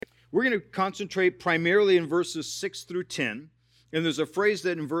We're going to concentrate primarily in verses 6 through 10. And there's a phrase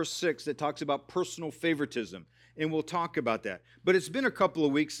that in verse 6 that talks about personal favoritism. And we'll talk about that. But it's been a couple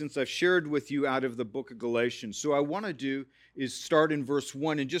of weeks since I've shared with you out of the book of Galatians. So what I want to do is start in verse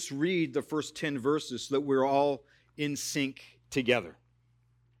 1 and just read the first 10 verses so that we're all in sync together.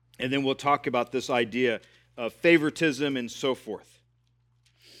 And then we'll talk about this idea of favoritism and so forth.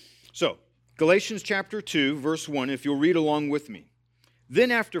 So, Galatians chapter 2, verse 1, if you'll read along with me.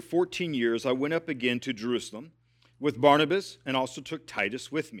 Then after 14 years, I went up again to Jerusalem with Barnabas and also took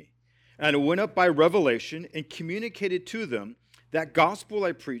Titus with me. And I went up by revelation and communicated to them that gospel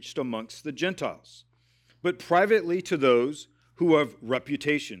I preached amongst the Gentiles, but privately to those who have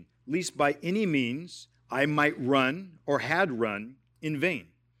reputation, lest by any means I might run or had run in vain.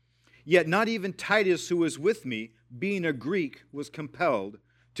 Yet not even Titus, who was with me, being a Greek, was compelled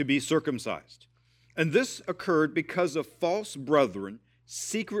to be circumcised. And this occurred because of false brethren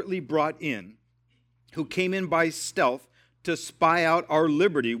secretly brought in, who came in by stealth to spy out our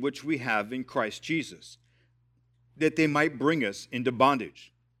liberty which we have in Christ Jesus, that they might bring us into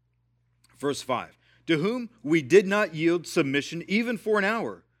bondage. Verse 5, to whom we did not yield submission even for an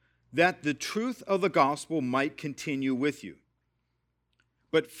hour, that the truth of the gospel might continue with you.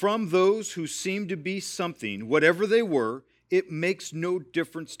 But from those who seemed to be something, whatever they were, it makes no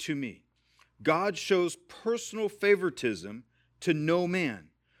difference to me. God shows personal favoritism to no man.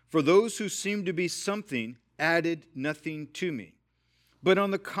 For those who seemed to be something added nothing to me. But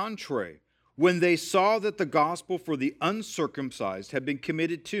on the contrary, when they saw that the gospel for the uncircumcised had been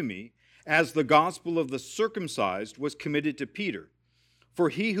committed to me, as the gospel of the circumcised was committed to Peter. For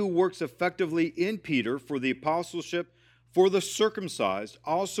he who works effectively in Peter for the apostleship for the circumcised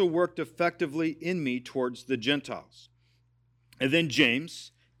also worked effectively in me towards the Gentiles. And then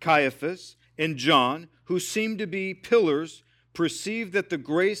James, Caiaphas, and John, who seemed to be pillars, perceived that the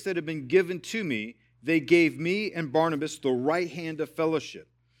grace that had been given to me, they gave me and Barnabas the right hand of fellowship,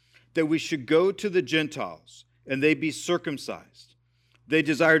 that we should go to the Gentiles, and they be circumcised. They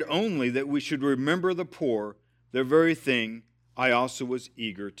desired only that we should remember the poor, the very thing I also was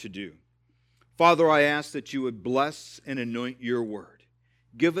eager to do. Father, I ask that you would bless and anoint your word.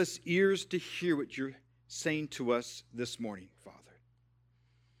 Give us ears to hear what you're saying to us this morning, Father.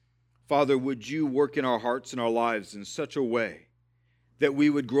 Father, would you work in our hearts and our lives in such a way that we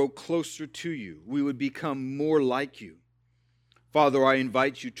would grow closer to you, we would become more like you. Father, I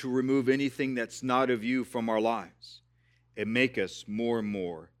invite you to remove anything that's not of you from our lives and make us more and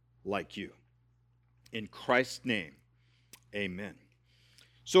more like you. In Christ's name, amen.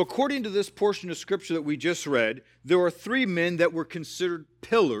 So according to this portion of Scripture that we just read, there are three men that were considered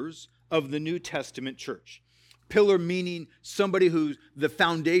pillars of the New Testament church. Pillar meaning somebody who the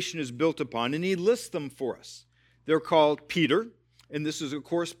foundation is built upon, and he lists them for us. They're called Peter, and this is, of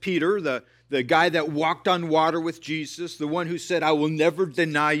course, Peter, the guy that walked on water with Jesus, the one who said, I will never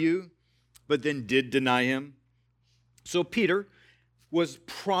deny you, but then did deny him. So Peter was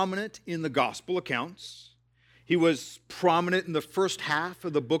prominent in the gospel accounts. He was prominent in the first half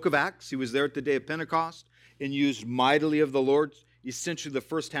of the book of Acts. He was there at the day of Pentecost and used mightily of the Lord, essentially the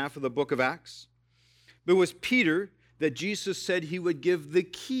first half of the book of Acts. But it was Peter that Jesus said he would give the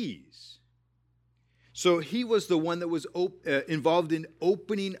keys. So he was the one that was involved in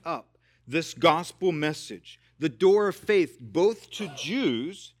opening up this gospel message, the door of faith, both to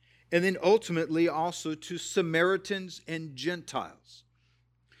Jews and then ultimately also to Samaritans and Gentiles.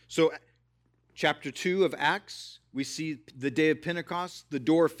 So chapter 2 of Acts, we see the day of Pentecost, the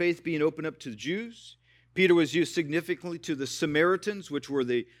door of faith being opened up to the Jews. Peter was used significantly to the Samaritans, which were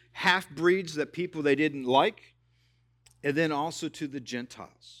the half-breeds that people they didn't like, and then also to the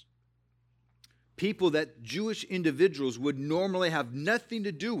Gentiles. People that Jewish individuals would normally have nothing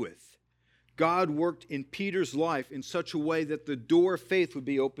to do with. God worked in Peter's life in such a way that the door of faith would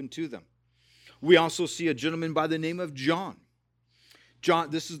be open to them. We also see a gentleman by the name of John.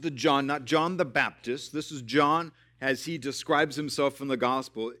 John, this is the John, not John the Baptist. This is John as he describes himself in the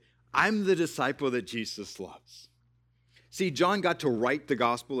gospel. I'm the disciple that Jesus loves. See, John got to write the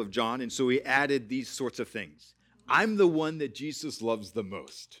gospel of John, and so he added these sorts of things. I'm the one that Jesus loves the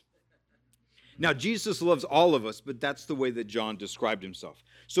most. Now, Jesus loves all of us, but that's the way that John described himself.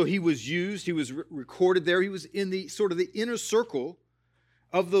 So he was used, he was recorded there. He was in the sort of the inner circle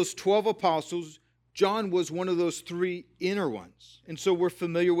of those 12 apostles. John was one of those three inner ones, and so we're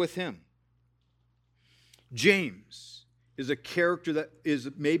familiar with him. James is a character that is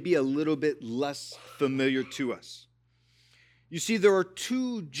maybe a little bit less familiar to us. You see, there are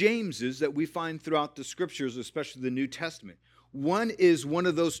two Jameses that we find throughout the Scriptures, especially the New Testament. One is one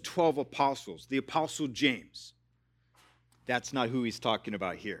of those 12 apostles, the Apostle James. That's not who he's talking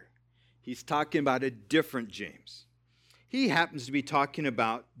about here. He's talking about a different James. He happens to be talking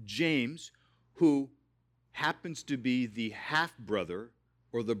about James, who happens to be the half-brother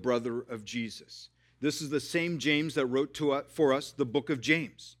or the brother of Jesus. This is the same James that wrote for us the book of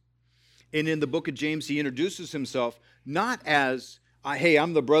James. And in the book of James, he introduces himself not as, hey,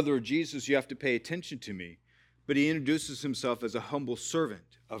 I'm the brother of Jesus, you have to pay attention to me, but he introduces himself as a humble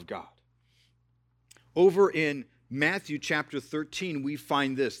servant of God. Over in Matthew chapter 13, we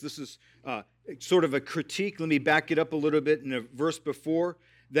find this. This is sort of a critique. Let me back it up a little bit in a verse before,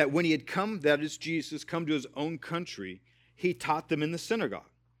 that when he had come, that is Jesus, come to his own country, he taught them in the synagogue.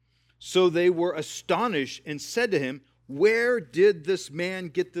 So they were astonished and said to him, where did this man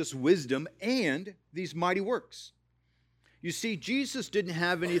get this wisdom and these mighty works? You see, Jesus didn't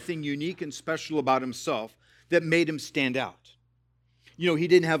have anything unique and special about himself that made him stand out. You know, he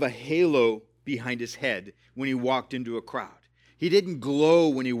didn't have a halo behind his head when he walked into a crowd. He didn't glow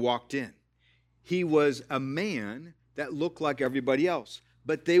when he walked in. He was a man that looked like everybody else,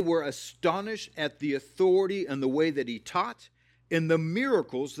 but they were astonished at the authority and the way that he taught and the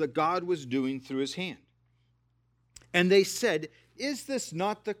miracles that God was doing through his hand. And they said, is this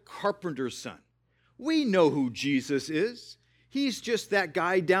not the carpenter's son? We know who Jesus is. He's just that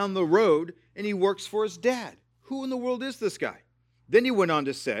guy down the road, and he works for his dad. Who in the world is this guy? Then he went on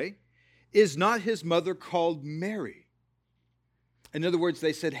to say, is not his mother called Mary? In other words,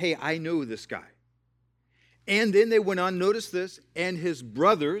 they said, hey, I know this guy. And then they went on, notice this, and his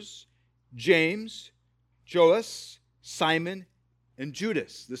brothers, James, Joas, Simon, and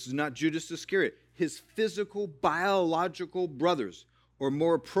Judas. This is not Judas Iscariot. His physical, biological brothers, or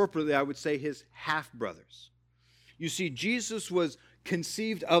more appropriately, I would say his half-brothers. You see, Jesus was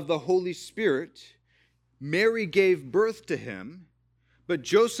conceived of the Holy Spirit. Mary gave birth to him, but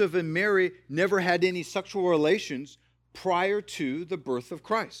Joseph and Mary never had any sexual relations prior to the birth of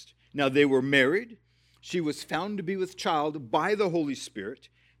Christ. Now, they were married. She was found to be with child by the Holy Spirit,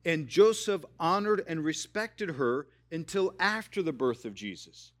 and Joseph honored and respected her until after the birth of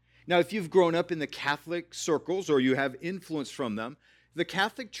Jesus. Now, if you've grown up in the Catholic circles or you have influence from them, the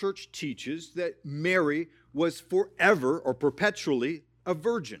Catholic Church teaches that Mary was forever or perpetually a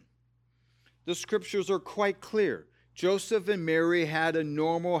virgin. The scriptures are quite clear. Joseph and Mary had a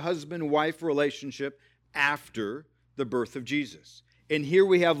normal husband-wife relationship after the birth of Jesus. And here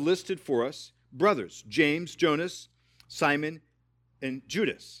we have listed for us brothers, James, Jonas, Simon, and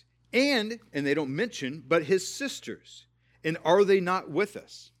Judas. And they don't mention, but his sisters. And are they not with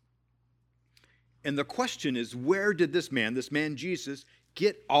us? And the question is, where did this man Jesus,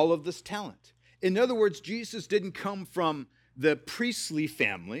 get all of this talent? In other words, Jesus didn't come from the priestly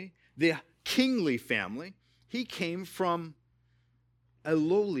family, the kingly family. He came from a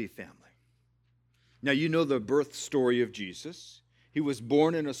lowly family. Now, you know the birth story of Jesus. He was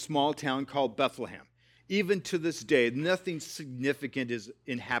born in a small town called Bethlehem. Even to this day, nothing significant is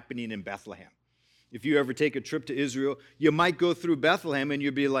happening in Bethlehem. If you ever take a trip to Israel, you might go through Bethlehem and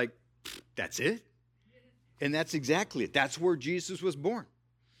you'll be like, that's it? And that's exactly it. That's where Jesus was born.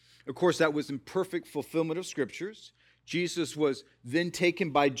 Of course, that was in perfect fulfillment of scriptures. Jesus was then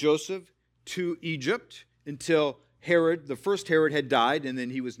taken by Joseph to Egypt until Herod, the first Herod, had died, and then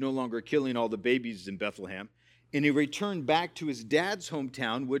he was no longer killing all the babies in Bethlehem. And he returned back to his dad's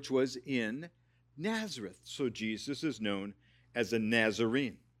hometown, which was in Nazareth. So Jesus is known as a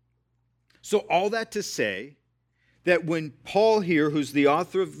Nazarene. So all that to say that when Paul here, who's the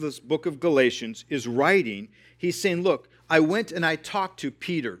author of this book of Galatians, is writing, he's saying, look, I went and I talked to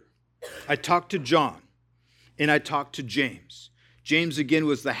Peter, I talked to John, and I talked to James. James, again,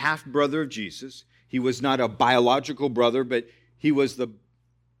 was the half-brother of Jesus. He was not a biological brother, but he was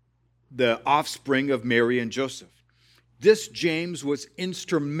the offspring of Mary and Joseph. This James was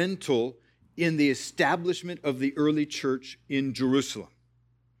instrumental in the establishment of the early church in Jerusalem.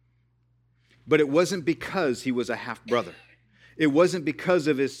 But it wasn't because he was a half-brother. It wasn't because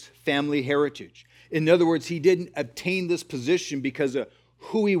of his family heritage. In other words, he didn't obtain this position because of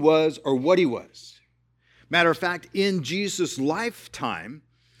who he was or what he was. Matter of fact, in Jesus' lifetime,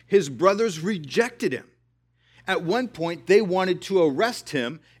 his brothers rejected him. At one point, they wanted to arrest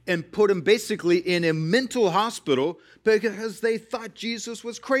him and put him basically in a mental hospital because they thought Jesus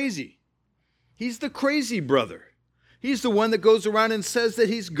was crazy. He's the crazy brother. He's the one that goes around and says that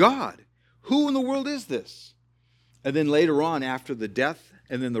he's God. Who in the world is this? And then later on, after the death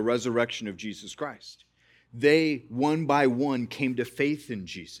and then the resurrection of Jesus Christ, they, one by one, came to faith in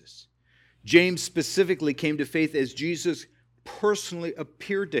Jesus. James specifically came to faith as Jesus personally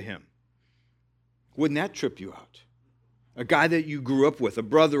appeared to him. Wouldn't that trip you out? A guy that you grew up with, a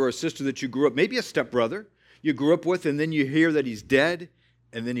brother or a sister that you grew up, maybe a stepbrother you grew up with, and then you hear that he's dead,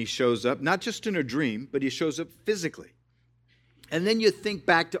 And then he shows up, not just in a dream, but he shows up physically. And then you think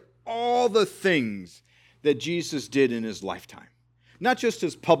back to all the things that Jesus did in his lifetime. Not just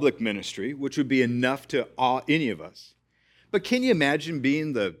his public ministry, which would be enough to awe any of us, but can you imagine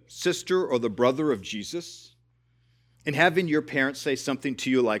being the sister or the brother of Jesus and having your parents say something to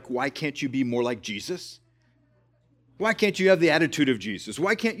you like, why can't you be more like Jesus? Why can't you have the attitude of Jesus?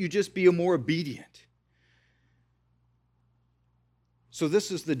 Why can't you just be more obedient? So this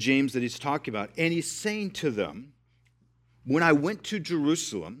is the James that he's talking about. And he's saying to them, when I went to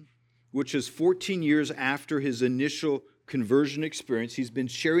Jerusalem, which is 14 years after his initial conversion experience, he's been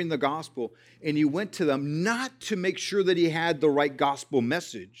sharing the gospel, and he went to them not to make sure that he had the right gospel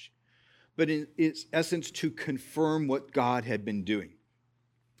message, but in its essence to confirm what God had been doing.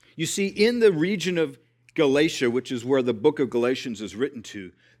 You see, in the region of Galatia, which is where the book of Galatians is written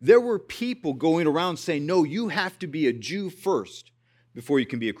to, there were people going around saying, no, you have to be a Jew first before you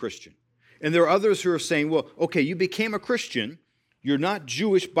can be a Christian. And there are others who are saying, well, okay, you became a Christian, you're not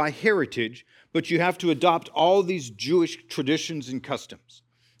Jewish by heritage, but you have to adopt all these Jewish traditions and customs.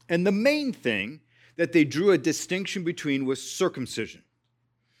 And the main thing that they drew a distinction between was circumcision.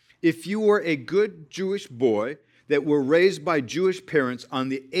 If you were a good Jewish boy that were raised by Jewish parents, on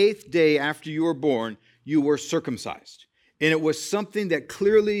the 8th day after you were born, you were circumcised. And it was something that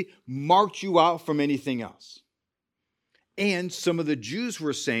clearly marked you out from anything else. And some of the Jews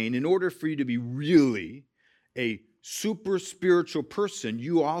were saying, in order for you to be really a super spiritual person,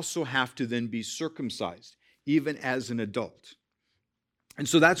 you also have to then be circumcised, even as an adult. And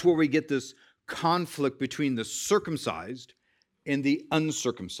so that's where we get this conflict between the circumcised and the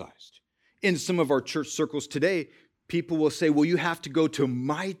uncircumcised. In some of our church circles today, people will say, well, you have to go to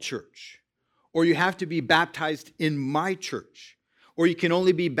my church, or you have to be baptized in my church, or you can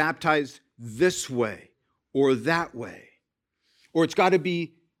only be baptized this way or that way, or it's got to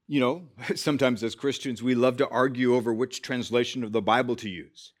be, sometimes as Christians, we love to argue over which translation of the Bible to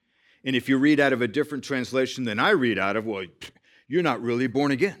use. And if you read out of a different translation than I read out of, well, you're not really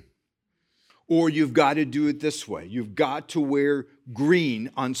born again. Or you've got to do it this way. You've got to wear green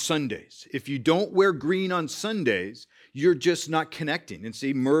on Sundays. If you don't wear green on Sundays, you're just not connecting. And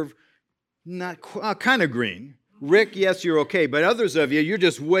see, Merv, not kind of green. Rick, yes, you're okay. But others of you, you're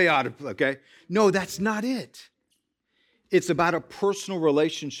just way out of, okay? No, that's not it. It's about a personal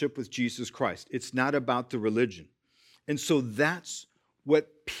relationship with Jesus Christ. It's not about the religion. And so that's what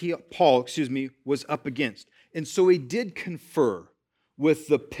Paul, was up against. And so he did confer with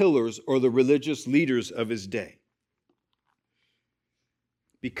the pillars or the religious leaders of his day,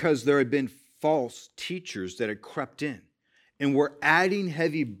 because there had been false teachers that had crept in and were adding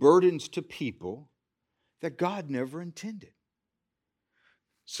heavy burdens to people that God never intended.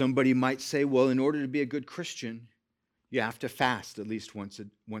 Somebody might say, well, in order to be a good Christian, you have to fast at least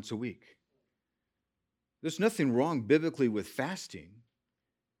once a week. There's nothing wrong biblically with fasting,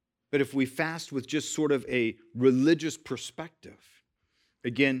 but if we fast with just sort of a religious perspective,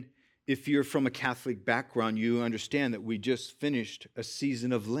 again, if you're from a Catholic background, you understand that we just finished a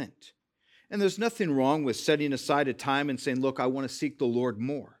season of Lent. And there's nothing wrong with setting aside a time and saying, look, I want to seek the Lord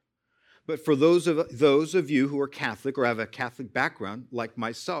more. But for those of you who are Catholic or have a Catholic background, like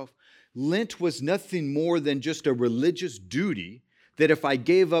myself, Lent was nothing more than just a religious duty that if I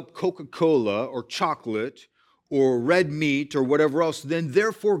gave up Coca-Cola or chocolate or red meat or whatever else, then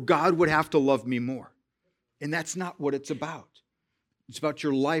therefore God would have to love me more. And that's not what it's about. It's about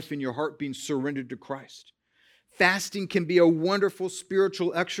your life and your heart being surrendered to Christ. Fasting can be a wonderful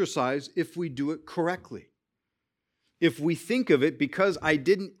spiritual exercise if we do it correctly. If we think of it, because I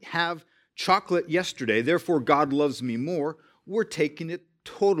didn't have chocolate yesterday, therefore God loves me more, we're taking it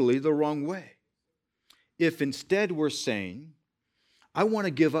totally the wrong way. If instead we're saying, I want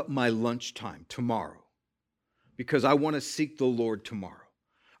to give up my lunchtime tomorrow because I want to seek the Lord tomorrow.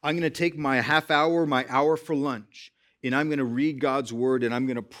 I'm going to take my half hour, my hour for lunch, and I'm going to read God's word and I'm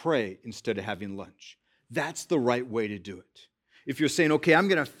going to pray instead of having lunch. That's the right way to do it. If you're saying, okay, I'm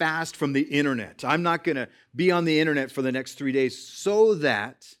going to fast from the internet. I'm not going to be on the internet for the next 3 days so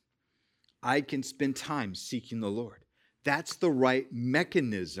that I can spend time seeking the Lord. That's the right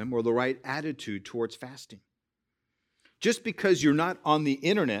mechanism or the right attitude towards fasting. Just because you're not on the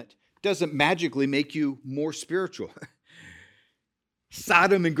internet doesn't magically make you more spiritual.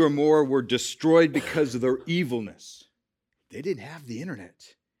 Sodom and Gomorrah were destroyed because of their evilness. They didn't have the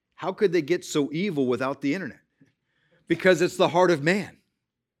internet. How could they get so evil without the internet? Because it's the heart of man.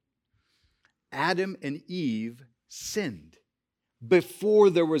 Adam and Eve sinned before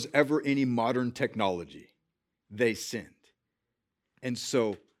there was ever any modern technology. They sinned. And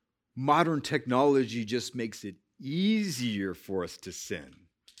so modern technology just makes it easier for us to sin.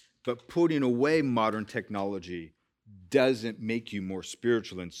 but putting away modern technology doesn't make you more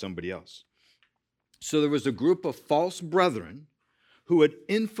spiritual than somebody else. So there was a group of false brethren who had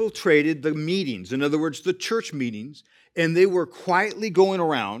infiltrated the meetings, in other words, the church meetings, and they were quietly going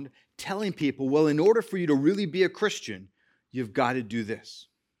around telling people, well, in order for you to really be a Christian, you've got to do this.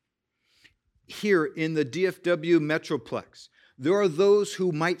 Here in the DFW Metroplex, there are those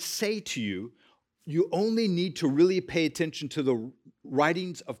who might say to you, you only need to really pay attention to the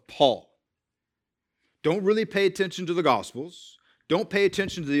writings of Paul. Don't really pay attention to the Gospels. Don't pay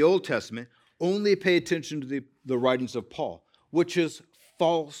attention to the Old Testament. Only pay attention to the writings of Paul, which is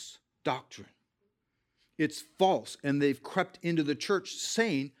false doctrine. It's false, and they've crept into the church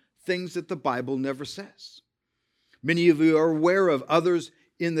saying things that the Bible never says. Many of you are aware of others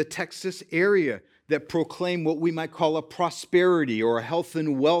in the Texas area that proclaim what we might call a prosperity or a health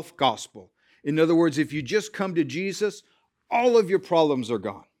and wealth gospel. In other words, if you just come to Jesus, all of your problems are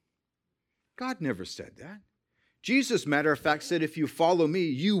gone. God never said that. Jesus, matter of fact, said, if you follow me,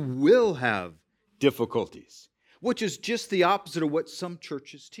 you will have difficulties, which is just the opposite of what some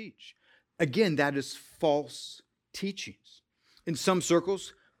churches teach. Again, that is false teachings. In some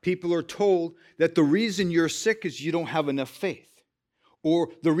circles, people are told that the reason you're sick is you don't have enough faith. Or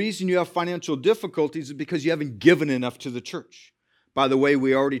the reason you have financial difficulties is because you haven't given enough to the church. By the way,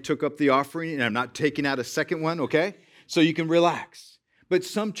 we already took up the offering, and I'm not taking out a second one, okay? So you can relax. But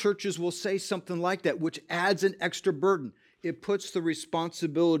some churches will say something like that, which adds an extra burden. It puts the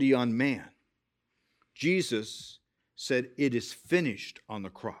responsibility on man. Jesus said, it is finished on the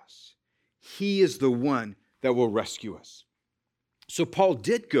cross. He is the one that will rescue us. So Paul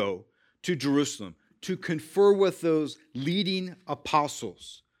did go to Jerusalem to confer with those leading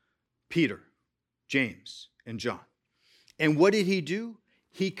apostles, Peter, James, and John. And what did he do?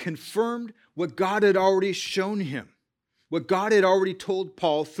 He confirmed what God had already shown him. What God had already told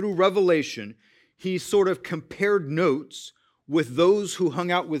Paul through revelation. He sort of compared notes with those who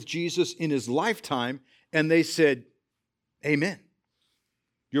hung out with Jesus in his lifetime, and they said, amen.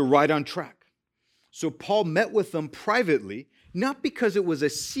 You're right on track. So Paul met with them privately, not because it was a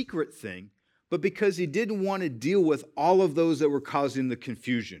secret thing, but because he didn't want to deal with all of those that were causing the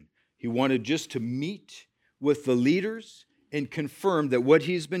confusion. He wanted just to meet with the leaders and confirm that what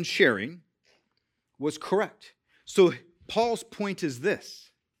he's been sharing was correct. So Paul's point is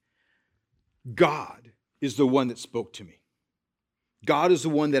this: God is the one that spoke to me. God is the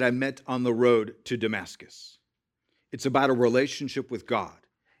one that I met on the road to Damascus. It's about a relationship with God.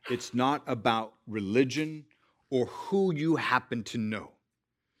 It's not about religion or who you happen to know.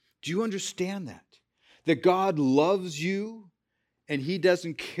 Do you understand that? That God loves you and he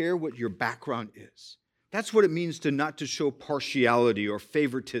doesn't care what your background is. That's what it means to not to show partiality or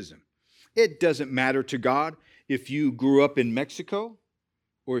favoritism. It doesn't matter to God if you grew up in Mexico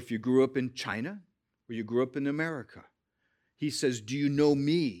or if you grew up in China or you grew up in America. He says, do you know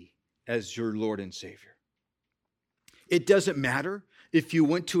me as your Lord and Savior? It doesn't matter if you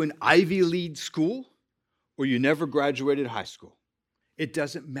went to an Ivy League school or you never graduated high school. It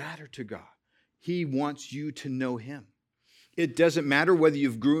doesn't matter to God. He wants you to know him. It doesn't matter whether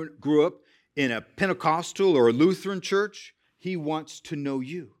you've grew up in a Pentecostal or a Lutheran church. He wants to know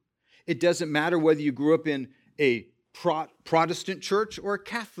you. It doesn't matter whether you grew up in a Protestant church or a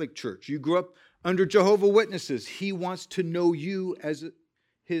Catholic church. You grew up under Jehovah's Witnesses. He wants to know you as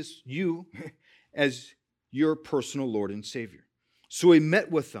your personal Lord and Savior. So he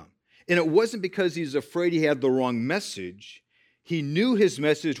met with them. And it wasn't because he's afraid he had the wrong message. He knew his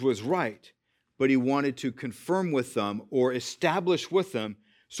message was right, but he wanted to confirm with them or establish with them,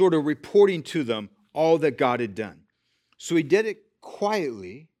 sort of reporting to them all that God had done. So he did it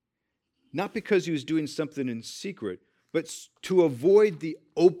quietly, not because he was doing something in secret, but to avoid the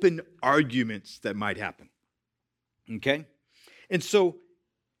open arguments that might happen. Okay? And so,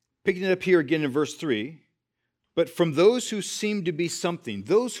 picking it up here again in verse 3, but from those who seemed to be something,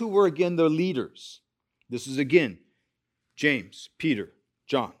 those who were again the leaders, this is again James, Peter,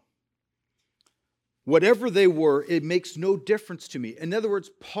 John. Whatever they were, it makes no difference to me. In other words,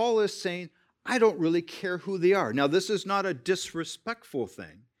 Paul is saying, I don't really care who they are. Now, this is not a disrespectful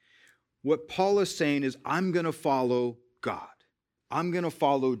thing. What Paul is saying is, I'm going to follow God. I'm going to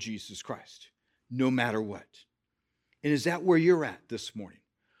follow Jesus Christ, no matter what. And is that where you're at this morning?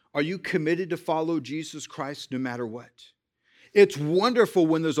 Are you committed to follow Jesus Christ no matter what? It's wonderful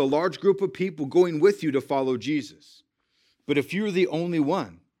when there's a large group of people going with you to follow Jesus. But if you're the only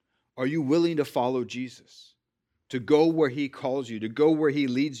one, are you willing to follow Jesus? To go where he calls you, to go where he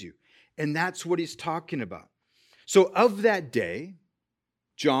leads you? And that's what he's talking about. So of that day,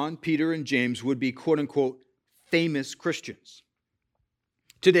 John, Peter, and James would be quote-unquote famous Christians.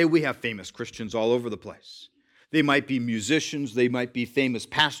 Today we have famous Christians all over the place. They might be musicians, they might be famous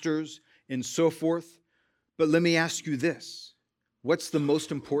pastors, and so forth. But let me ask you this. What's the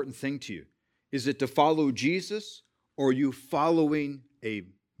most important thing to you? Is it to follow Jesus, or are you following a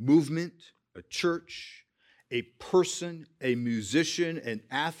movement, a church, a person, a musician, an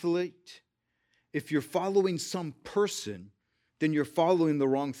athlete? If you're following some person, then you're following the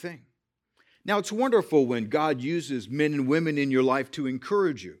wrong thing. Now, it's wonderful when God uses men and women in your life to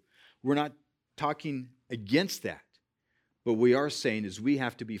encourage you. We're not talking against that. But we are saying is we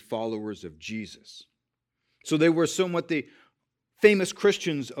have to be followers of Jesus. So they were somewhat the famous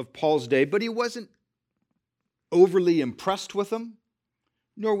Christians of Paul's day, but he wasn't overly impressed with them,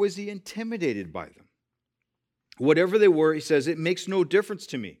 nor was he intimidated by them. Whatever they were, he says, it makes no difference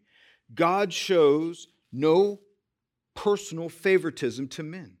to me. God shows no personal favoritism to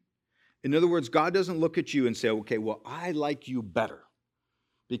men. In other words, God doesn't look at you and say, okay, well, I like you better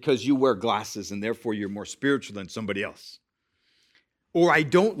because you wear glasses and therefore you're more spiritual than somebody else. Or I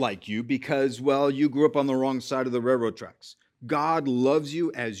don't like you because, well, you grew up on the wrong side of the railroad tracks. God loves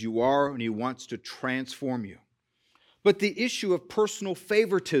you as you are, and he wants to transform you. But the issue of personal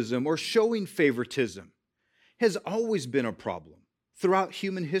favoritism or showing favoritism has always been a problem throughout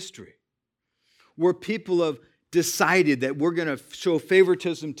human history, where people have decided that we're going to show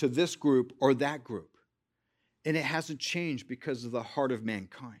favoritism to this group or that group. And it hasn't changed because of the heart of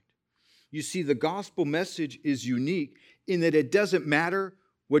mankind. You see, the gospel message is unique in that it doesn't matter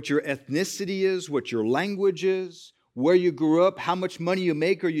what your ethnicity is, what your language is, where you grew up, how much money you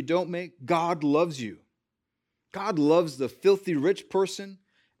make or you don't make. God loves you. God loves the filthy rich person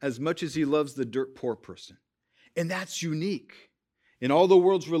as much as he loves the dirt poor person. And that's unique. In all the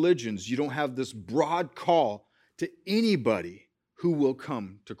world's religions, you don't have this broad call to anybody who will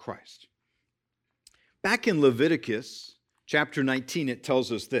come to Christ. Back in Leviticus chapter 19, it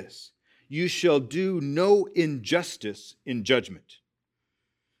tells us this: you shall do no injustice in judgment.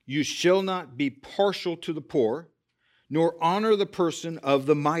 You shall not be partial to the poor, nor honor the person of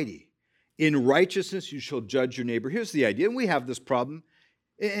the mighty. In righteousness you shall judge your neighbor. Here's the idea, and we have this problem.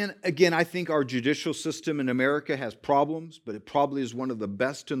 And again, I think our judicial system in America has problems, but it probably is one of the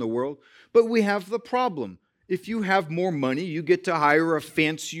best in the world. But we have the problem. If you have more money, you get to hire a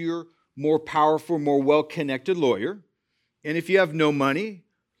fancier, more powerful, more well-connected lawyer. And if you have no money,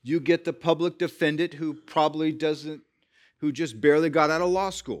 you get the public defendant who just barely got out of law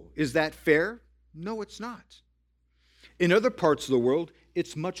school. Is that fair? No, it's not. In other parts of the world,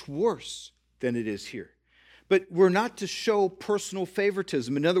 it's much worse than it is here. But we're not to show personal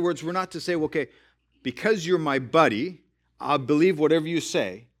favoritism. In other words, we're not to say, well, okay, because you're my buddy, I'll believe whatever you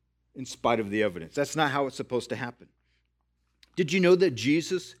say in spite of the evidence. That's not how it's supposed to happen. Did you know that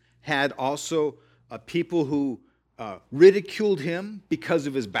Jesus had also people who ridiculed him because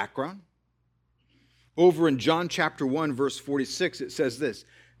of his background? Over in John chapter 1, verse 46, it says this: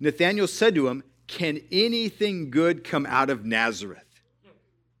 Nathanael said to him, can anything good come out of Nazareth?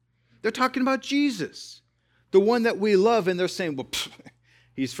 They're talking about Jesus, the one that we love, and they're saying, well,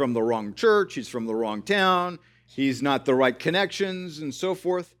 he's from the wrong church, he's from the wrong town, he's not the right connections, and so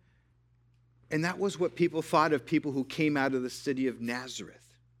forth. And that was what people thought of people who came out of the city of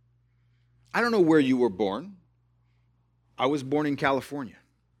Nazareth. I don't know where you were born. I was born in California.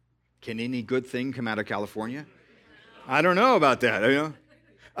 Can any good thing come out of California? I don't know about that. You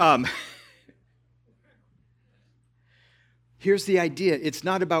know? Here's the idea. It's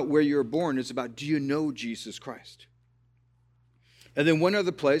not about where you're born. It's about, do you know Jesus Christ? And then one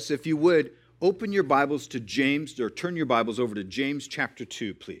other place, if you would, open your Bibles to James, or turn your Bibles over to James chapter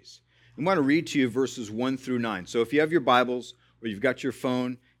 2, please. I want to read to you verses 1 through 9. So if you have your Bibles or you've got your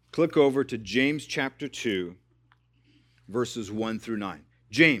phone, click over to James chapter 2, verses 1 through 9.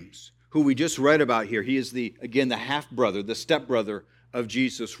 James, who we just read about here, he is the half-brother, the stepbrother of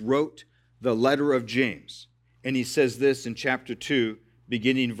Jesus, wrote the letter of James. And he says this in chapter 2,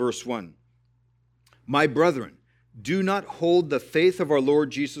 beginning verse 1. My brethren, do not hold the faith of our Lord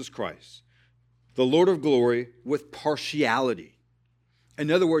Jesus Christ, the Lord of glory, with partiality. In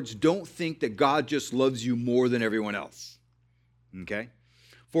other words, don't think that God just loves you more than everyone else. Okay?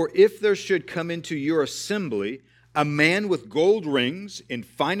 For if there should come into your assembly a man with gold rings and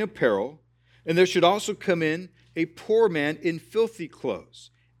fine apparel, and there should also come in a poor man in filthy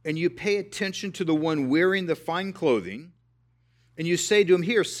clothes, and you pay attention to the one wearing the fine clothing, and you say to him,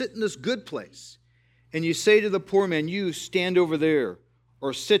 here, sit in this good place. And you say to the poor man, you stand over there,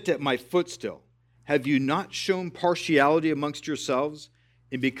 or sit at my footstool. Have you not shown partiality amongst yourselves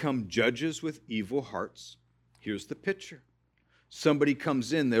and become judges with evil hearts? Here's the picture. Somebody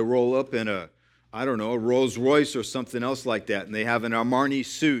comes in, they roll up in a I don't know, a Rolls Royce or something else like that, and they have an Armani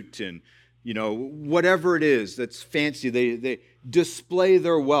suit and, whatever it is that's fancy, they display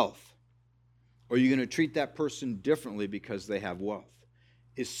their wealth. Or are you going to treat that person differently because they have wealth?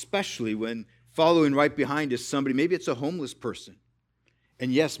 Especially when following right behind is somebody, maybe it's a homeless person.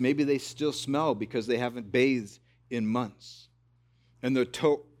 And yes, maybe they still smell because they haven't bathed in months. And their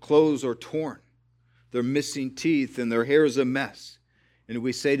clothes are torn. They're missing teeth and their hair is a mess. And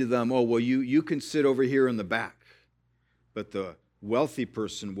we say to them, oh, well, you can sit over here in the back. But the wealthy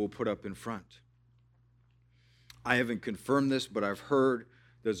person will put up in front. I haven't confirmed this, but I've heard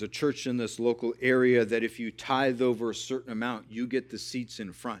there's a church in this local area that if you tithe over a certain amount, you get the seats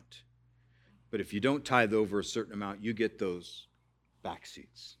in front. But if you don't tithe over a certain amount, you get those back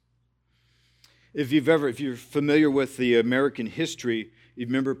seats. If you're familiar with the American history, you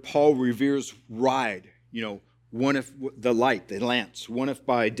remember Paul Revere's ride, one if the light, the lance, one if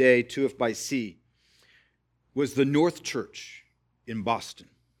by day, two if by sea, was the North Church in Boston.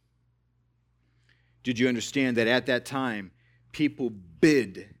 Did you understand that at that time, people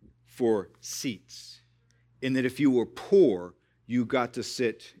bid for seats, and that if you were poor, you got to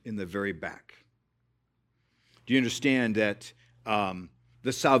sit in the very back? Do you understand that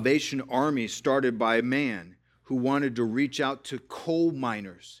the Salvation Army started by a man who wanted to reach out to coal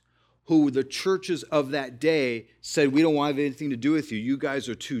miners, who the churches of that day said, we don't want to have anything to do with you. You guys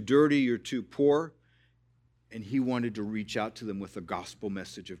are too dirty, you're too poor. And he wanted to reach out to them with the gospel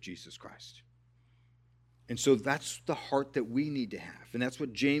message of Jesus Christ. And so that's the heart that we need to have. And that's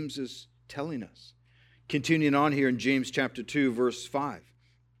what James is telling us. Continuing on here in James chapter 2, verse 5.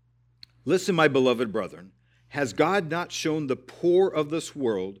 Listen, my beloved brethren, has God not shown the poor of this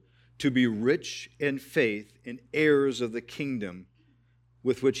world to be rich in faith and heirs of the kingdom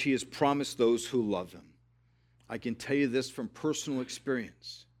with which he has promised those who love him? I can tell you this from personal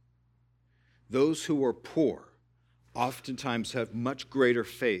experience. Those who are poor oftentimes have much greater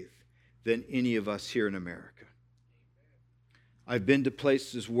faith than any of us here in America. I've been to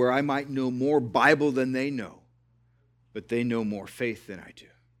places where I might know more Bible than they know, but they know more faith than I do.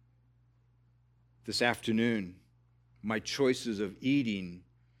 This afternoon, my choices of eating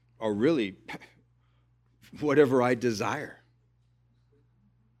are really whatever I desire.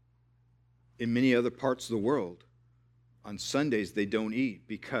 In many other parts of the world, on Sundays they don't eat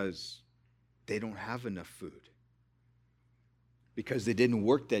because they don't have enough food, because they didn't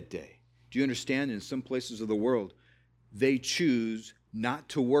work that day. Do you understand? In some places of the world, they choose not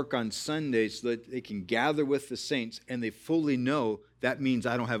to work on Sundays so that they can gather with the saints, and they fully know that means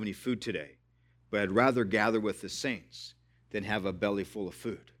I don't have any food today. But I'd rather gather with the saints than have a belly full of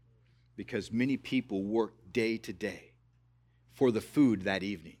food, because many people work day to day for the food that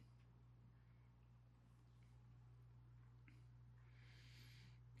evening.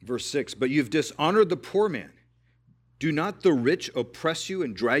 Verse 6, but you've dishonored the poor man. Do not the rich oppress you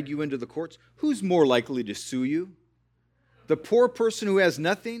and drag you into the courts? Who's more likely to sue you? The poor person who has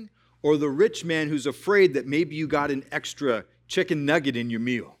nothing, or the rich man who's afraid that maybe you got an extra chicken nugget in your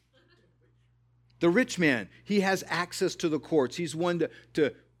meal? The rich man, he has access to the courts. He's one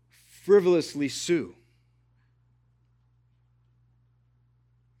to frivolously sue.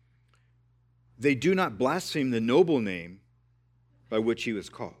 They do not blaspheme the noble name by which he was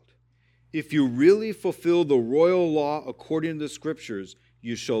called. If you really fulfill the royal law according to the Scriptures,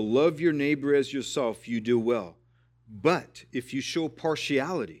 you shall love your neighbor as yourself, you do well. But if you show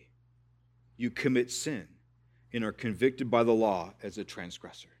partiality, you commit sin and are convicted by the law as a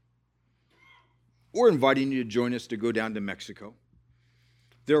transgressor. We're inviting you to join us to go down to Mexico.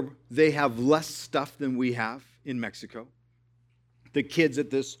 They have less stuff than we have in Mexico. The kids at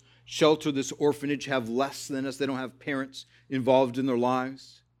this shelter, this orphanage, have less than us. They don't have parents involved in their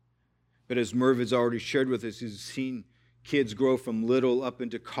lives. But as Merv has already shared with us, he's seen kids grow from little up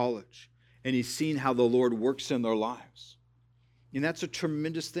into college. And he's seen how the Lord works in their lives. And that's a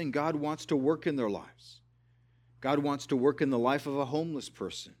tremendous thing. God wants to work in their lives. God wants to work in the life of a homeless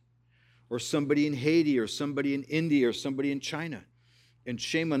person, or somebody in Haiti, or somebody in India, or somebody in China. And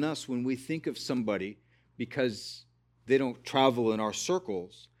shame on us when we think of somebody because they don't travel in our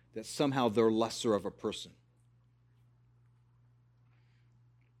circles, that somehow they're lesser of a person.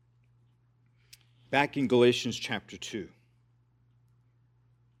 Back in Galatians chapter 2,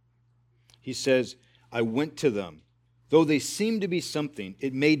 he says, I went to them. Though they seemed to be something,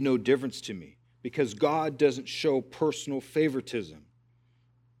 it made no difference to me, because God doesn't show personal favoritism.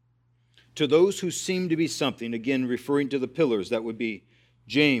 To those who seem to be something, again referring to the pillars, that would be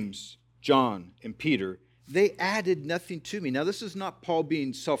James, John, and Peter, they added nothing to me. Now, this is not Paul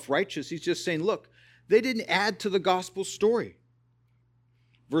being self-righteous. He's just saying, look, they didn't add to the gospel story.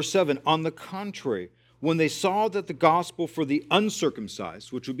 Verse 7, on the contrary, when they saw that the gospel for the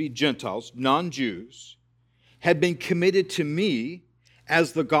uncircumcised, which would be Gentiles, non-Jews, had been committed to me,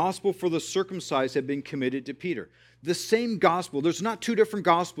 as the gospel for the circumcised had been committed to Peter. The same gospel. There's not two different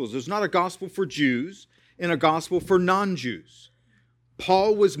gospels. There's not a gospel for Jews and a gospel for non-Jews.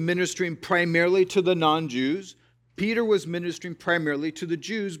 Paul was ministering primarily to the non-Jews. Peter was ministering primarily to the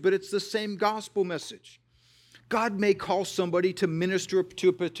Jews, but it's the same gospel message. God may call somebody to minister to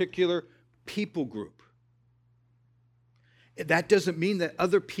a particular people group. That doesn't mean that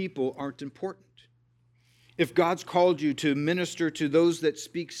other people aren't important. If God's called you to minister to those that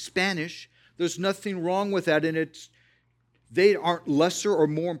speak Spanish, there's nothing wrong with that, and they aren't lesser or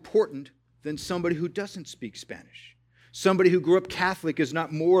more important than somebody who doesn't speak Spanish. Somebody who grew up Catholic is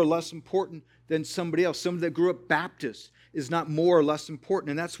not more or less important than somebody else. Somebody that grew up Baptist is not more or less important.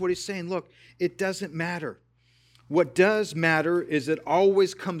 And that's what he's saying. Look, it doesn't matter. What does matter is it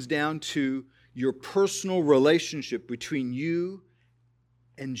always comes down to your personal relationship between you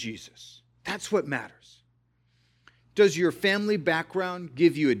and Jesus. That's what matters. Does your family background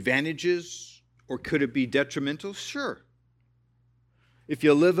give you advantages, or could it be detrimental? Sure. If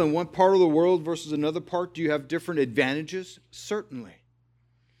you live in one part of the world versus another part, do you have different advantages? Certainly.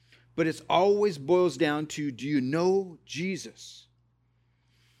 But it always boils down to, do you know Jesus?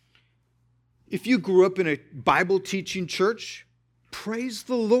 If you grew up in a Bible teaching church, praise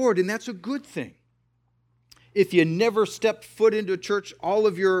the Lord, and that's a good thing. If you never stepped foot into a church all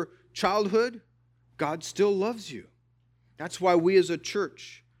of your childhood, God still loves you. That's why we as a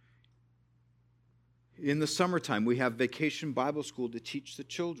church, in the summertime, we have Vacation Bible School to teach the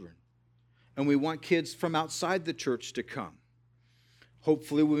children. And we want kids from outside the church to come.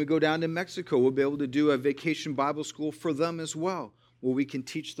 Hopefully, when we go down to Mexico, we'll be able to do a Vacation Bible School for them as well, where we can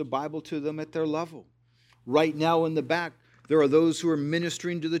teach the Bible to them at their level. Right now in the back, there are those who are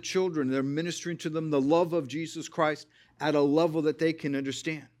ministering to the children. They're ministering to them the love of Jesus Christ at a level that they can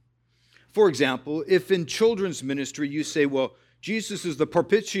understand. For example, if in children's ministry you say, well, Jesus is the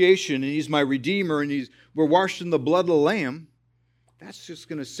propitiation and he's my redeemer and we're washed in the blood of the Lamb, that's just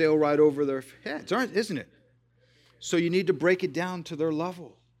going to sail right over their heads, isn't it? So you need to break it down to their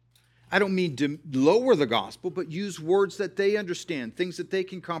level. I don't mean to lower the gospel, but use words that they understand, things that they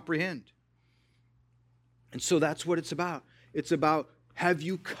can comprehend. And so that's what it's about. It's about, have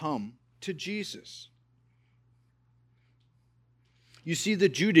you come to Jesus? You see, the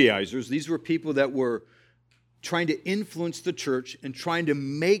Judaizers, these were people that were trying to influence the church and trying to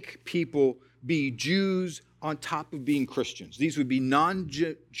make people be Jews on top of being Christians. These would be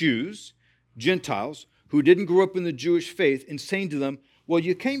non-Jews, Gentiles, who didn't grow up in the Jewish faith, and saying to them, well,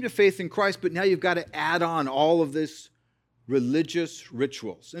 you came to faith in Christ, but now you've got to add on all of this religious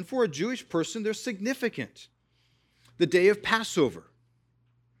rituals. And for a Jewish person, they're significant. The day of Passover,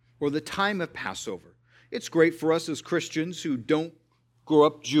 or the time of Passover. It's great for us as Christians who don't grow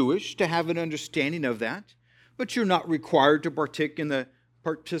up Jewish to have an understanding of that, but you're not required to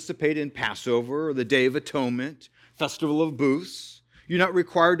participate in Passover or the Day of Atonement, Festival of Booths. You're not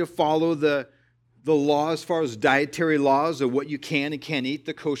required to follow the law as far as dietary laws of what you can and can't eat,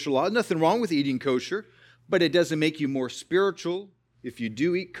 the kosher law. Nothing wrong with eating kosher, but it doesn't make you more spiritual if you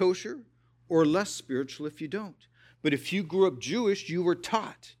do eat kosher or less spiritual if you don't. But if you grew up Jewish, you were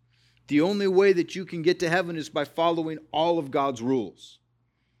taught the only way that you can get to heaven is by following all of God's rules.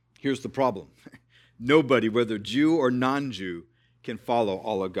 Here's the problem. Nobody, whether Jew or non-Jew, can follow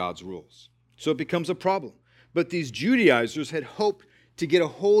all of God's rules. So it becomes a problem. But these Judaizers had hoped to get a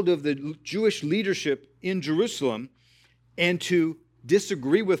hold of the Jewish leadership in Jerusalem and to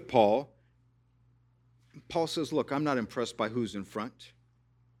disagree with Paul. Paul says, look, I'm not impressed by who's in front.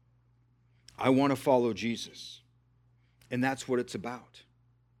 I want to follow Jesus. And that's what it's about.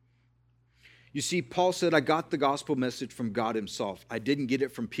 You see, Paul said, I got the gospel message from God himself. I didn't get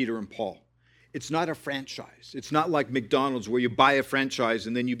it from Peter and Paul. It's not a franchise. It's not like McDonald's where you buy a franchise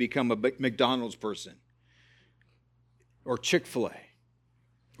and then you become a McDonald's person. Or Chick-fil-A.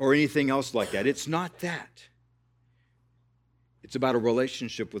 Or anything else like that. It's not that. It's about a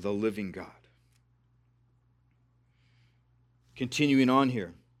relationship with a living God. Continuing on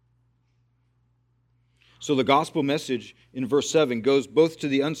here. So the gospel message in verse 7 goes both to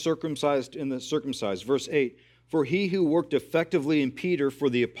the uncircumcised and the circumcised. Verse 8, for he who worked effectively in Peter for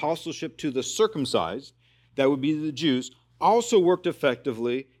the apostleship to the circumcised, that would be the Jews, also worked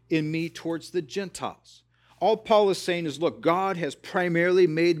effectively in me towards the Gentiles. All Paul is saying is, look, God has primarily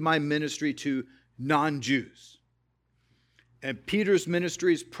made my ministry to non-Jews. And Peter's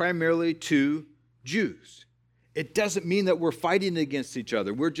ministry is primarily to Jews. It doesn't mean that we're fighting against each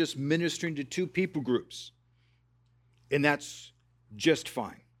other. We're just ministering to two people groups. And that's just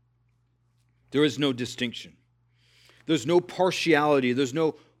fine. There is no distinction. There's no partiality. There's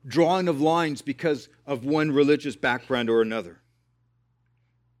no drawing of lines because of one religious background or another.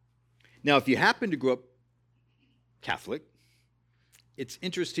 Now, if you happen to grow up Catholic, it's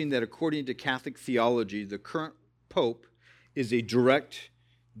interesting that according to Catholic theology, the current Pope is a direct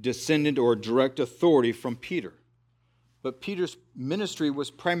descendant or direct authority from Peter. But Peter's ministry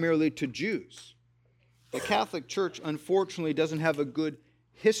was primarily to Jews. The Catholic Church, unfortunately, doesn't have a good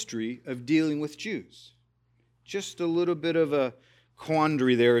history of dealing with Jews. Just a little bit of a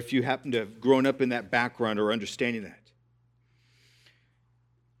quandary there if you happen to have grown up in that background or understanding that.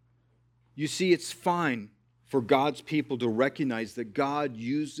 You see, it's fine for God's people to recognize that God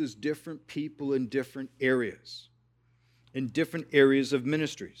uses different people in different areas of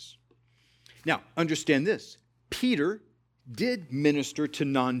ministries. Now, understand this. Peter did minister to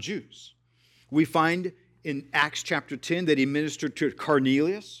non-Jews. We find in Acts chapter 10 that he ministered to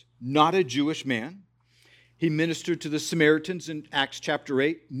Cornelius, not a Jewish man. He ministered to the Samaritans in Acts chapter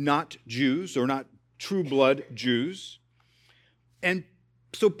 8, not Jews or not true blood Jews. And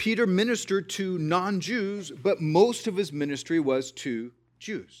so Peter ministered to non-Jews, but most of his ministry was to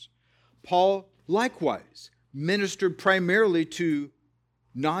Jews. Paul likewise ministered primarily to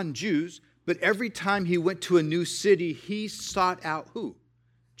non-Jews, but every time he went to a new city, he sought out who?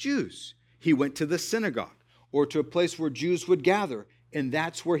 Jews. He went to the synagogue or to a place where Jews would gather, and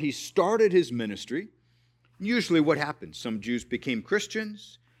that's where he started his ministry. Usually what happened? Some Jews became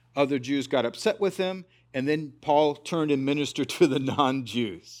Christians, other Jews got upset with him, and then Paul turned and ministered to the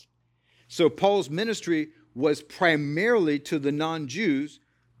non-Jews. So Paul's ministry was primarily to the non-Jews,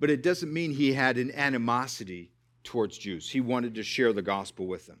 but it doesn't mean he had an animosity towards Jews. He wanted to share the gospel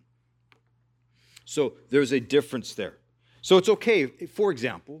with them. So there's a difference there. So it's okay, for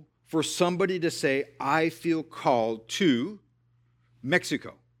example, for somebody to say, I feel called to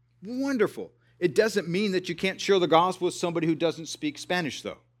Mexico. Wonderful. It doesn't mean that you can't share the gospel with somebody who doesn't speak Spanish,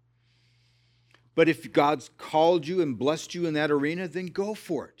 though. But if God's called you and blessed you in that arena, then go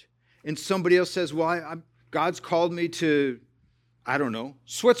for it. And somebody else says, well, God's called me to,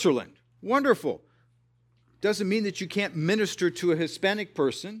 Switzerland. Wonderful. Doesn't mean that you can't minister to a Hispanic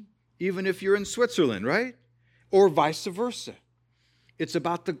person, even if you're in Switzerland, right? Or vice versa. It's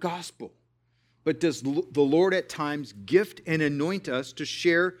about the gospel. But does the Lord at times gift and anoint us to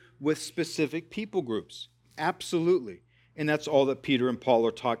share with specific people groups? Absolutely. And that's all that Peter and Paul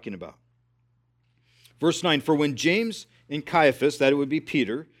are talking about. Verse 9, for when James and Caiaphas, that it would be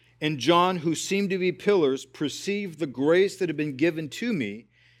Peter, and John, who seemed to be pillars, perceived the grace that had been given to me,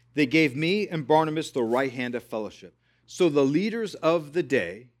 they gave me and Barnabas the right hand of fellowship. So the leaders of the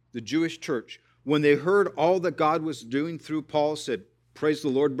day, the Jewish church, when they heard all that God was doing through Paul, said, praise the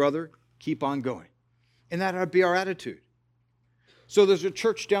Lord, brother, keep on going. And that ought to be our attitude. So there's a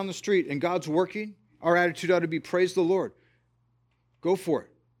church down the street and God's working. Our attitude ought to be, praise the Lord. Go for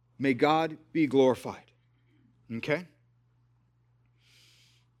it. May God be glorified. Okay?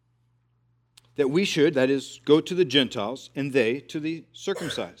 That we should, that is, go to the Gentiles and they to the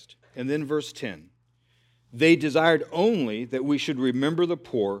circumcised. And then verse 10. They desired only that we should remember the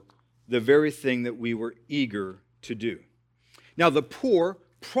poor, the very thing that we were eager to do. Now, the poor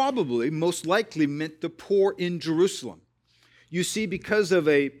probably, most likely, meant the poor in Jerusalem. You see, because of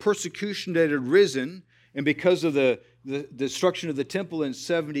a persecution that had risen, and because of the destruction of the temple in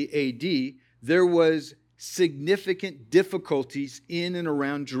 70 A.D., there was significant difficulties in and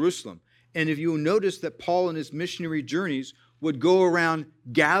around Jerusalem. And if you notice that Paul in his missionary journeys would go around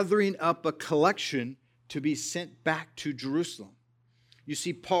gathering up a collection to be sent back to Jerusalem. You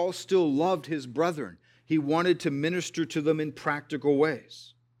see, Paul still loved his brethren. He wanted to minister to them in practical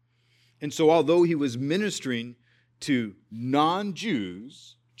ways. And so although he was ministering to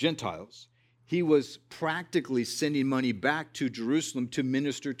non-Jews, Gentiles, he was practically sending money back to Jerusalem to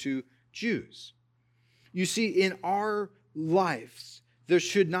minister to Jews. You see, in our lives, there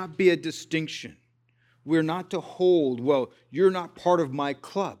should not be a distinction. We're not to hold, well, you're not part of my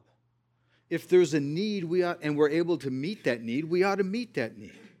club. If there's a need, and we're able to meet that need, we ought to meet that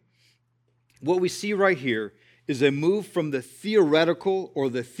need. What we see right here is a move from the theoretical or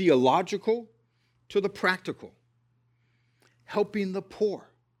the theological to the practical. Helping the poor.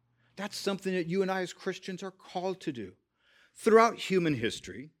 That's something that you and I as Christians are called to do. Throughout human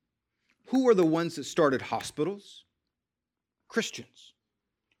history, who are the ones that started hospitals? Christians.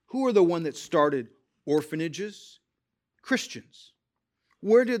 Who are the ones that started orphanages? Christians.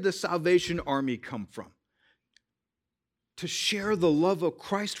 Where did the Salvation Army come from? To share the love of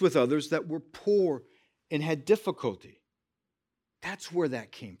Christ with others that were poor and had difficulty. That's where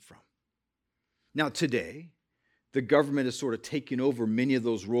that came from. Now today, the government has sort of taken over many of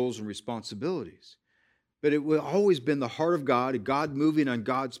those roles and responsibilities. But it will always been the heart of God, God moving on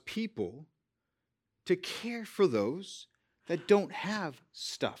God's people to care for those that don't have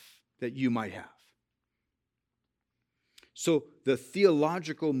stuff that you might have. So the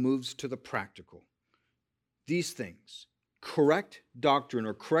theological moves to the practical. These things, correct doctrine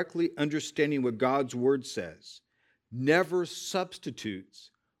or correctly understanding what God's word says, never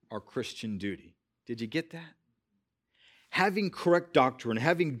substitutes our Christian duty. Did you get that? Having correct doctrine,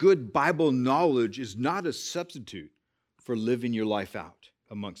 having good Bible knowledge is not a substitute for living your life out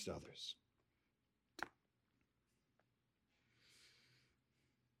amongst others.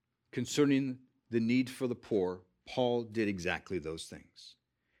 Concerning the need for the poor, Paul did exactly those things.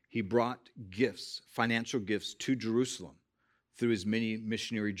 He brought gifts, financial gifts, to Jerusalem through his many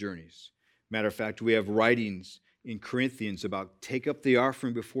missionary journeys. Matter of fact, we have writings in Corinthians about take up the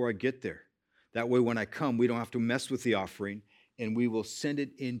offering before I get there. That way when I come, we don't have to mess with the offering, and we will send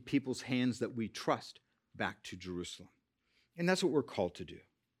it in people's hands that we trust back to Jerusalem. And that's what we're called to do.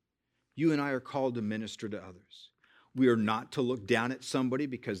 You and I are called to minister to others. We are not to look down at somebody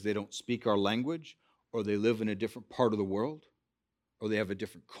because they don't speak our language, or they live in a different part of the world, or they have a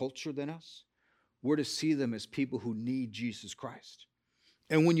different culture than us. We're to see them as people who need Jesus Christ.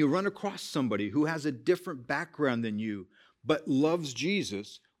 And when you run across somebody who has a different background than you, but loves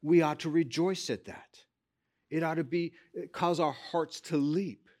Jesus, we ought to rejoice at that. It ought to cause our hearts to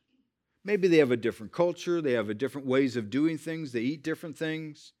leap. Maybe they have a different culture, they have a different ways of doing things, they eat different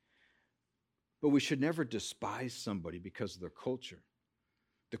things. But we should never despise somebody because of their culture.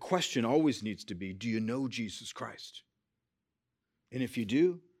 The question always needs to be, do you know Jesus Christ? And if you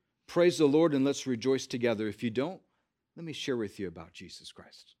do, praise the Lord and let's rejoice together. If you don't, let me share with you about Jesus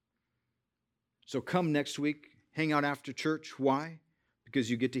Christ. So come next week, hang out after church. Why? Because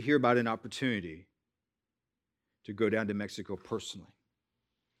you get to hear about an opportunity to go down to Mexico personally.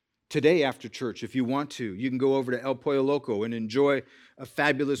 Today after church, if you want to, you can go over to El Pollo Loco and enjoy a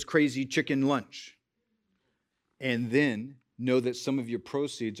fabulous crazy chicken lunch. And then know that some of your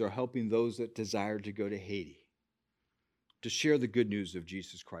proceeds are helping those that desire to go to Haiti, to share the good news of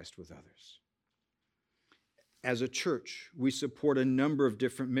Jesus Christ with others. As a church, we support a number of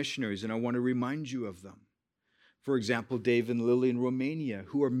different missionaries, and I want to remind you of them. For example, Dave and Lily in Romania,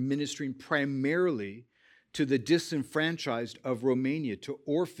 who are ministering primarily to the disenfranchised of Romania, to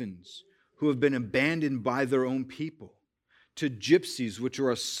orphans who have been abandoned by their own people, to gypsies, which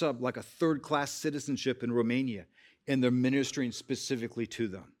are like a third-class citizenship in Romania, and they're ministering specifically to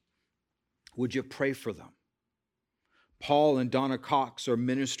them. Would you pray for them? Paul and Donna Cox are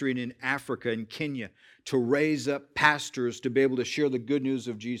ministering in Africa and Kenya to raise up pastors to be able to share the good news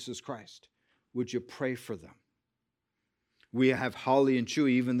of Jesus Christ. Would you pray for them? We have Holly and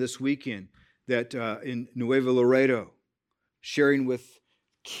Chewy even this weekend that in Nuevo Laredo, sharing with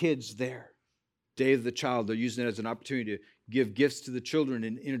kids there. Day of the Child, they're using it as an opportunity to give gifts to the children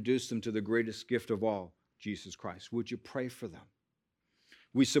and introduce them to the greatest gift of all, Jesus Christ. Would you pray for them?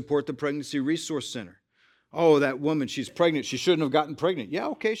 We support the Pregnancy Resource Center. Oh, that woman, she's pregnant. She shouldn't have gotten pregnant. Yeah,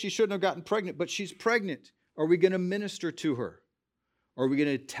 okay, she shouldn't have gotten pregnant, but she's pregnant. Are we going to minister to her? Or are we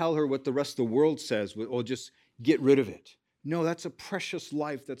going to tell her what the rest of the world says? Or just get rid of it? No, that's a precious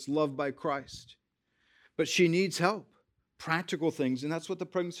life that's loved by Christ. But she needs help, practical things, and that's what the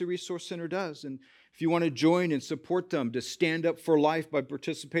Pregnancy Resource Center does. And if you want to join and support them to stand up for life by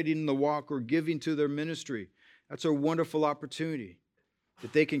participating in the walk or giving to their ministry, that's a wonderful opportunity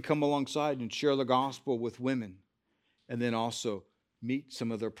that they can come alongside and share the gospel with women and then also meet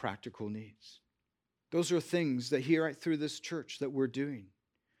some of their practical needs. Those are things that here right through this church that we're doing,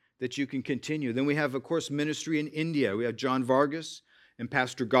 that you can continue. Then we have, of course, ministry in India. We have John Vargas and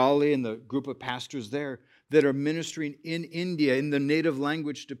Pastor Gali and the group of pastors there that are ministering in India in the native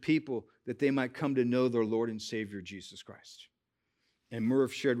language to people that they might come to know their Lord and Savior, Jesus Christ. And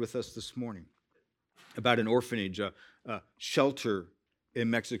Murph shared with us this morning about an orphanage, a shelter in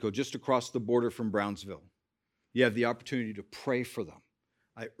Mexico, just across the border from Brownsville. You have the opportunity to pray for them.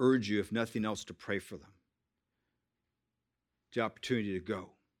 I urge you, if nothing else, to pray for them. The opportunity to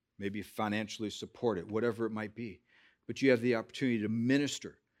go, maybe financially support it, whatever it might be. But you have the opportunity to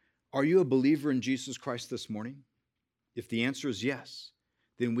minister. Are you a believer in Jesus Christ this morning? If the answer is yes,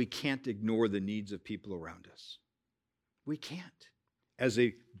 then we can't ignore the needs of people around us. We can't, as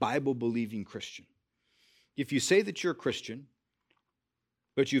a Bible-believing Christian. If you say that you're a Christian,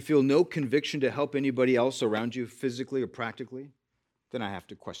 but you feel no conviction to help anybody else around you physically or practically, then I have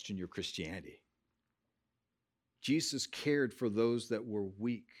to question your Christianity. Jesus cared for those that were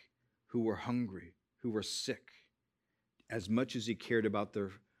weak, who were hungry, who were sick, as much as he cared about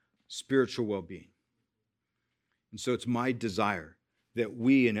their spiritual well-being. And so it's my desire that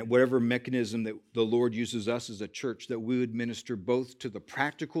we, and at whatever mechanism that the Lord uses us as a church, that we would minister both to the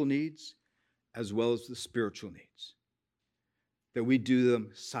practical needs as well as the spiritual needs. That we do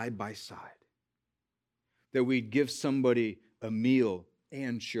them side by side. That we'd give somebody a meal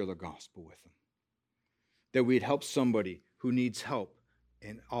and share the gospel with them. That we'd help somebody who needs help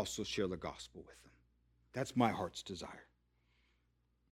and also share the gospel with them. That's my heart's desire.